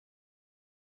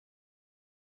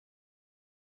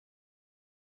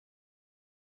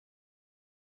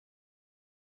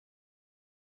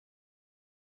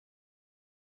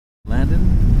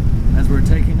Landon, as we're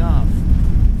taking off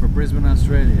for Brisbane,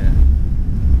 Australia,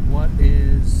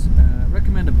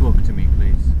 recommend a book to me,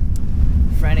 please.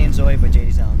 Franny and Zoe by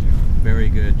J.D. Salinger. Very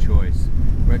good choice.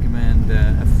 Recommend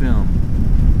a film.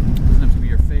 Doesn't have to be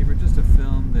your favorite, just a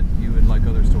film that you would like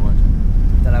others to watch.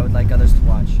 That I would like others to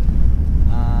watch.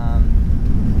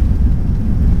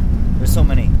 There's so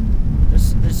many. There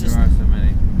are so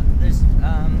many. There's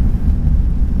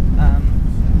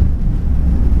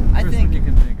I First think one you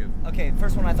can think of. Okay,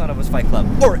 first one I thought of was Fight Club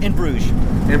or In Bruges.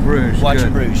 In Bruges. Watching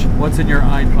good. Bruges. What's in your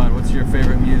iPod? What's your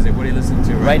favorite music? What are you listening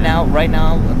to Right now,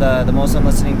 the most I'm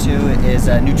listening to is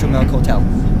Neutral Milk Hotel.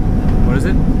 What is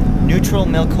it? Neutral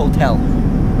Milk Hotel.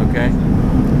 Okay.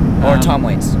 Or Tom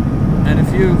Waits. And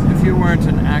if you weren't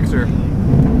an actor,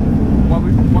 what?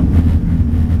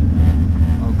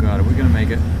 Oh God, are we gonna make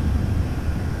it?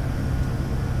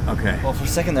 Okay. Well, for a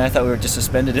second there, I thought we were just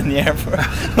suspended in the air for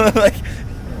like.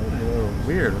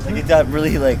 Weird. Like it got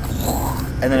really like,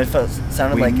 and then it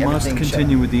sounded like everything. We must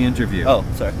continue with the interview. Oh,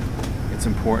 sorry. It's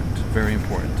important, very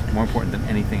important, more important than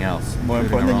anything else. More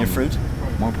important than your fruit.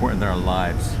 More important than our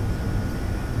lives.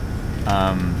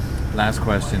 Last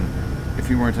question: if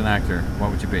you weren't an actor, what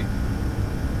would you be?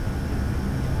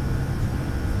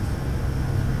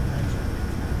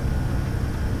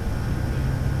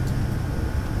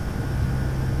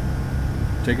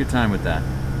 Take your time with that.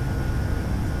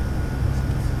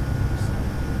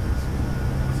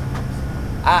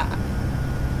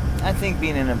 I think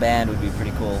being in a band would be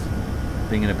pretty cool.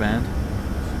 Being in a band?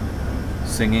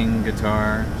 Singing,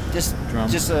 guitar,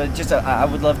 drums? I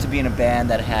would love to be in a band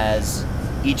that has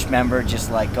each member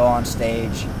just like go on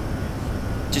stage,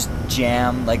 just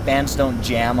jam. Like bands don't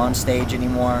jam on stage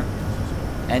anymore,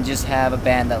 and just have a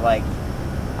band that like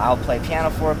I'll play piano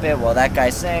for a bit while that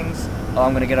guy sings. Oh,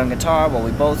 I'm gonna get on guitar while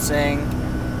we both sing.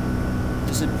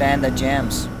 Just a band that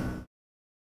jams.